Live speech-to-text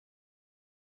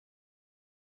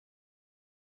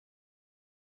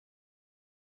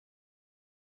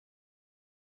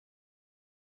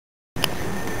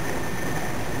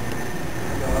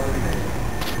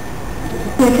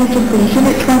Attention please,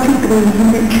 Unit 23,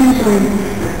 Unit 23.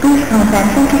 Please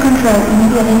contact Central Control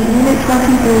immediately. Unit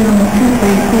 23, Unit 23,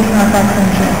 please contact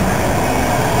Central.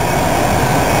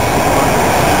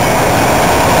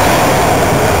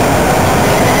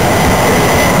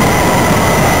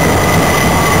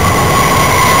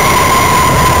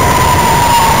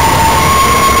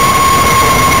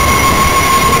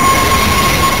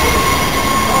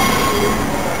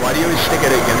 Why do you always stick it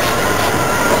against things?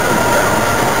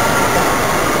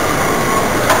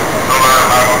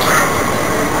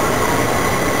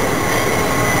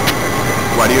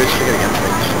 Why do you always stick it against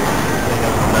things?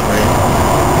 Memory.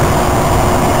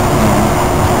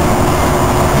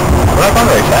 Well, that's not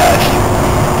very fast.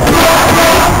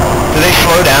 Do they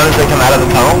slow down as they come out of the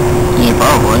tunnel? Yeah,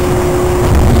 probably.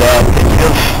 Yeah, it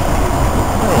feels...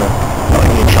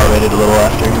 Probably get accelerated a little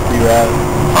after you reroute.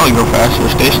 Probably go faster. The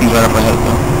station's right up ahead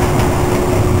though.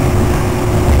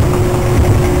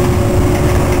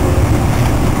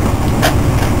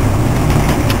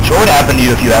 So what would happen to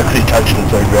you if you actually touched the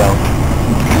third rail?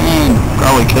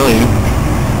 Probably kill you.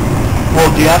 Well,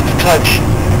 do you have to touch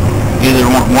either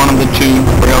one of the two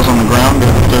rails on the ground or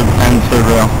the third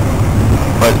rail?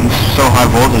 But it's so high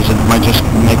voltage it might just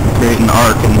create an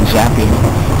arc and zap you.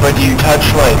 But do you touch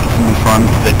like from the front,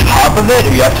 the top of it,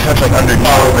 or you have to touch like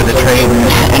underneath where the train?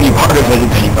 Any part of it?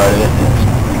 Any part of it.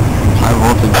 High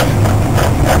voltage.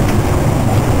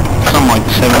 Something like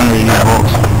 780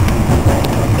 volts.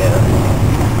 Yeah.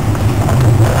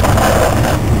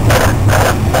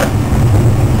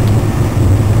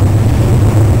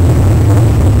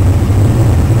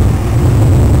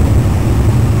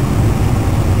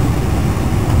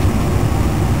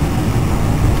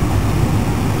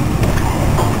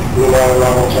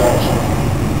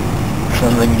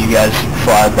 Something you guys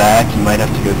fly back, you might have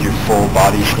to go through full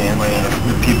body scan, like if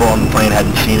the people on the plane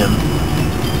hadn't seen him.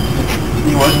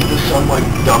 He wasn't just some like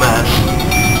dumbass.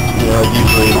 You know,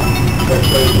 usually I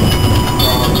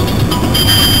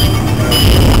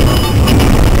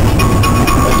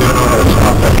don't know how to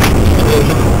stop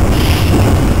that.